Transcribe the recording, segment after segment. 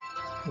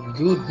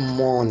Good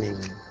morning.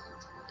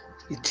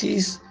 It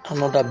is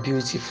another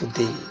beautiful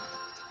day,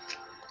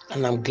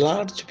 and I'm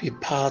glad to be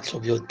part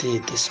of your day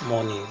this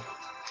morning.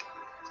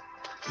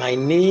 My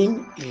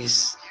name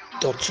is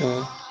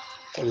Dotun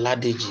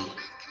Oladeji.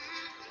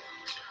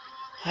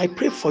 I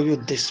pray for you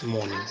this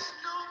morning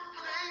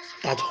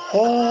that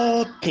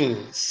all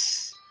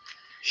things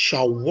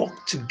shall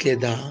work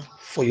together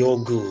for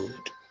your good.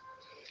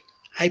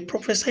 I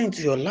prophesy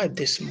into your life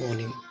this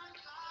morning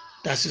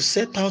that as you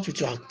set out with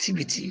your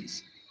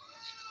activities,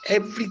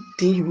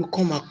 everything you will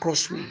come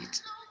across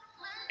with,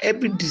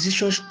 every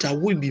decision that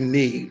will be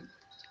made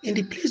in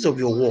the place of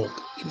your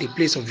work, in the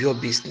place of your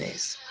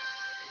business,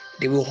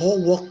 they will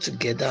all work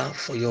together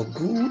for your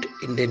good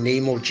in the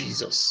name of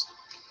Jesus.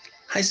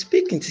 I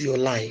speak into your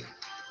life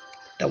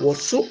that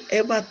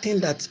whatsoever thing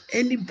that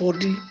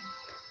anybody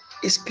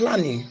is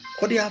planning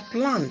or they have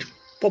planned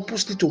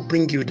purposely to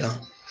bring you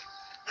down,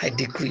 I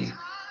decree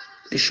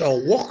they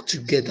shall work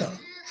together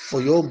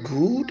for your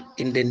good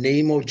in the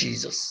name of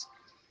Jesus.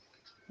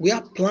 Where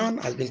plan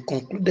has been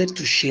concluded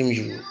to shame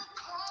you,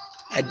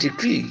 I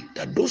decree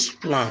that those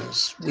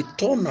plans will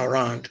turn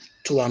around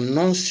to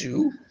announce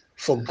you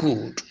for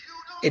good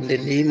in the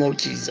name of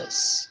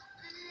Jesus.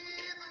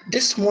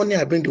 This morning,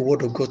 I bring the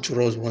word of God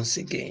to us once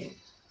again.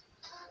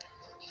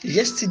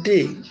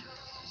 Yesterday,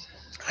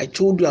 I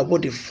told you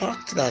about the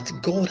fact that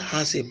God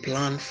has a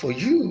plan for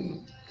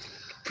you.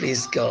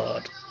 Praise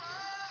God.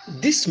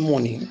 This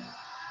morning,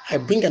 I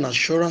bring an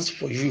assurance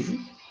for you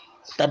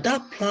that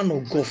that plan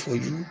of God for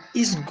you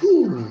is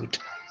good.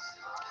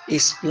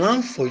 His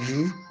plan for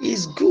you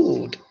is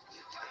good.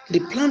 The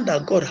plan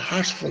that God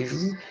has for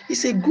you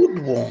is a good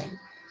one.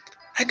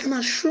 I can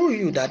assure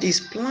you that His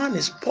plan,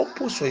 His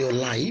purpose for your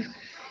life,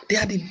 they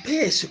are the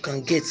best you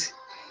can get.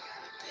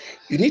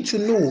 You need to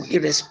know,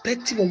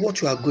 irrespective of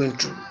what you are going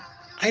through.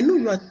 I know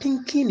you are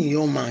thinking in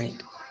your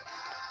mind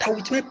that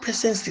with my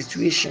present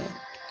situation,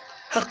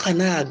 how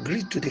can I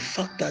agree to the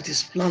fact that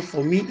His plan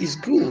for me is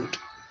good?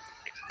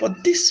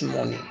 But this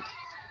morning,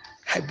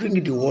 I bring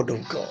you the word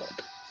of God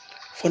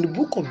from the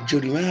book of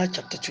Jeremiah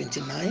chapter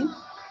 29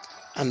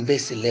 and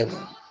verse 11.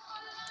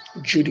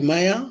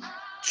 Jeremiah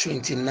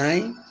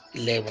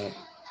 29:11.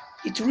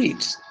 It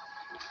reads,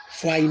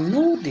 "For I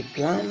know the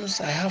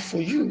plans I have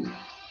for you,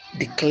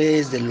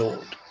 declares the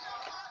Lord,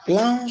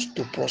 plans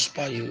to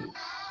prosper you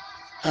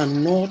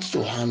and not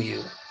to harm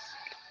you,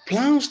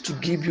 plans to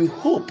give you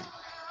hope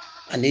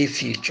and a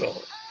future."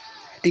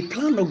 The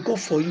plan of God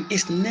for you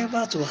is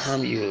never to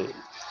harm you.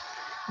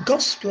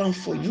 God's plan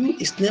for you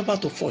is never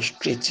to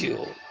frustrate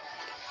you.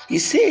 He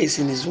says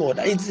in His word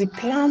that it's a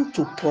plan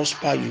to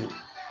prosper you.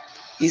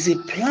 It's a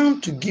plan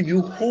to give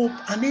you hope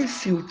and a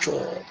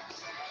future.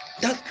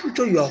 That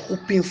future you are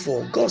hoping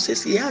for, God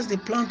says He has the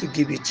plan to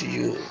give it to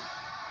you.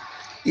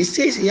 He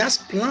says He has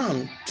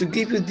plan to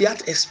give you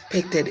that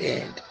expected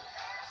end.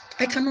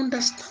 I can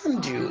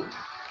understand you.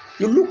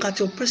 You look at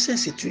your present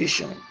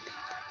situation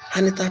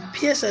and it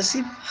appears as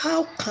if,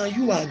 how can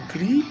you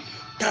agree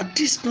that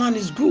this plan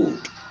is good?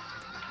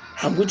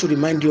 I'm going to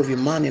remind you of a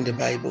man in the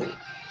Bible.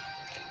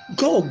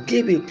 God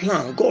gave a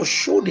plan. God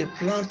showed a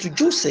plan to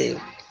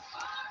Joseph,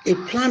 a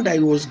plan that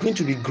he was going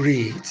to be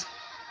great.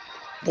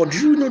 But do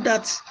you know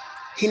that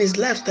in his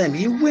lifetime,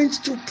 he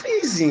went to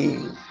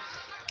prison?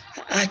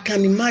 I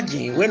can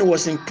imagine when he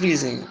was in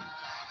prison,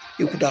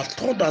 he could have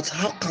thought that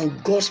how can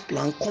God's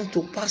plan come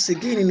to pass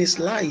again in his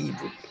life?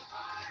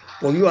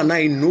 But you and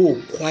I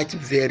know quite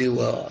very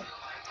well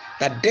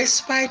that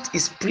despite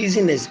his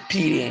prison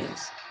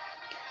experience,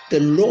 the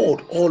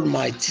Lord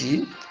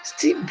Almighty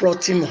still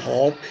brought him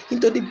up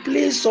into the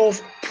place of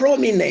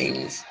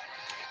prominence.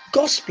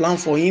 God's plan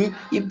for him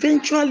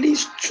eventually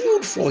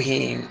stood for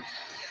him.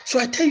 So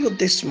I tell you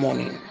this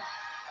morning,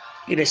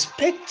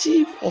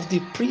 irrespective of the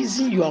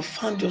prison you have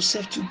found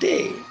yourself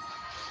today,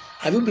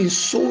 have you been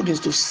sold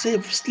into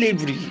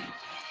slavery?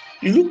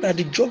 You look at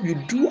the job you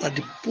do at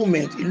the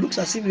moment, it looks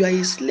as if you are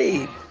a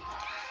slave.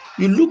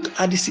 You look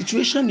at the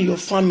situation in your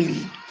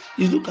family,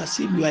 you look as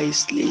if you are a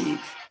slave.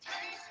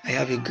 I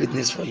have a good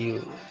news for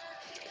you.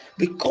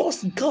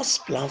 Because God's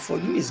plan for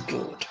you is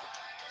good,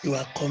 you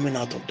are coming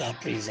out of that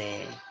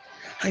prison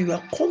and you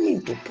are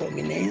coming to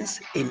prominence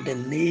in the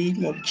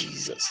name of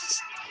Jesus.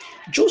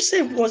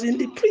 Joseph was in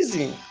the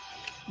prison,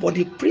 but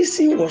the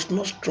prison was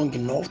not strong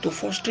enough to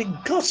frustrate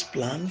God's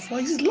plan for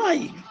his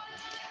life.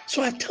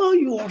 So I tell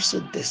you also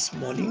this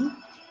morning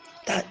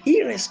that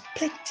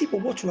irrespective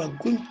of what you are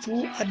going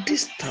through at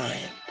this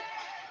time,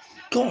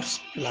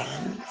 God's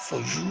plan for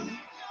you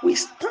will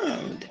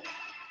stand.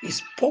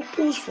 His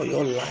purpose for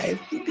your life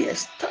will be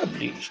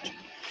established.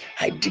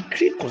 I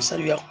decree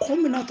concerning you are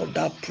coming out of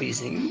that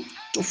prison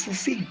to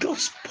fulfill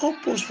God's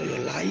purpose for your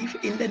life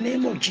in the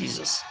name of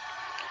Jesus.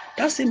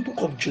 That's in the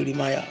book of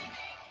Jeremiah,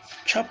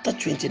 chapter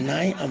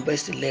 29 and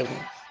verse 11.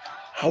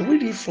 I will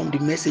read from the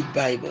Message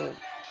Bible.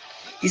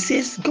 It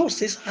says, God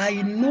says,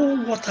 I know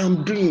what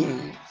I'm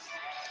doing.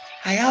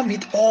 I have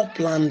it all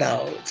planned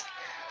out.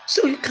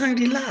 So you can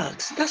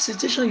relax. That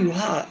situation you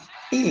are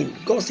in,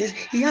 God says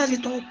He has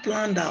it all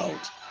planned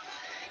out.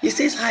 He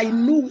says, I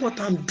know what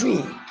I'm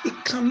doing.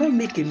 It cannot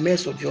make a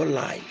mess of your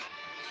life.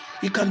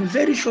 You can be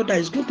very sure that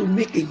it's going to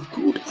make a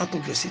good out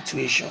of your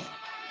situation.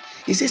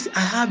 He says, I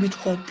have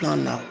it all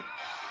planned now.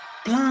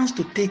 Plans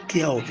to take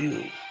care of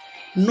you,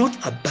 not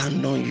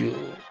abandon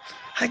you.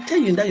 I tell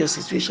you, in that your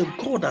situation,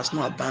 God has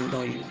not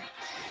abandoned you.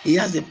 He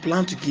has a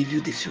plan to give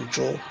you the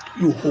future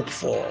you hope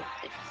for.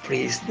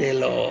 Praise the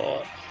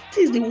Lord.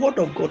 This is the word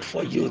of God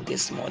for you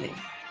this morning.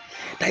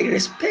 That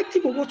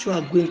irrespective of what you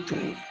are going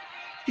through,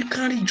 you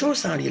can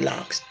rejoice and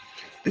relax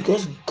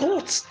because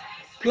God's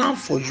plan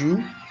for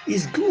you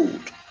is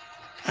good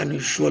and will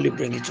surely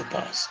bring it to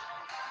pass.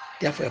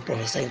 Therefore, I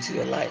prophesy into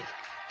your life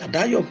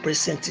that your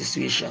present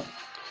situation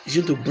is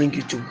going to bring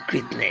you to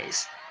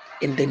greatness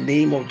in the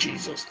name of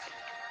Jesus.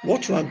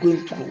 What you are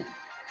going through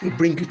will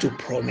bring you to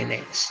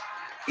prominence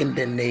in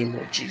the name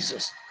of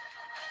Jesus.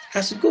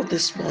 As you go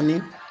this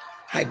morning,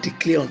 I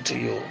declare unto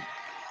you,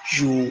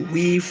 you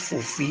will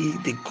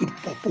fulfill the good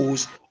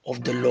purpose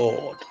of the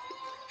Lord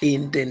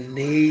in the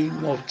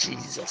name of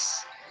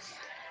Jesus.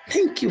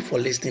 Thank you for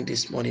listening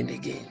this morning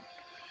again.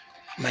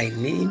 My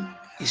name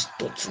is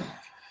Dotun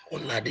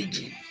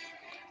Oladeji.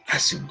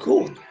 As you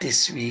go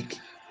this week,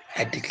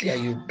 I declare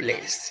you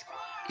blessed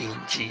in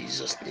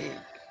Jesus' name.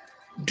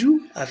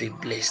 Do have a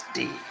blessed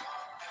day.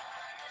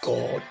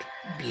 God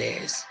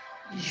bless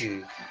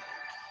you.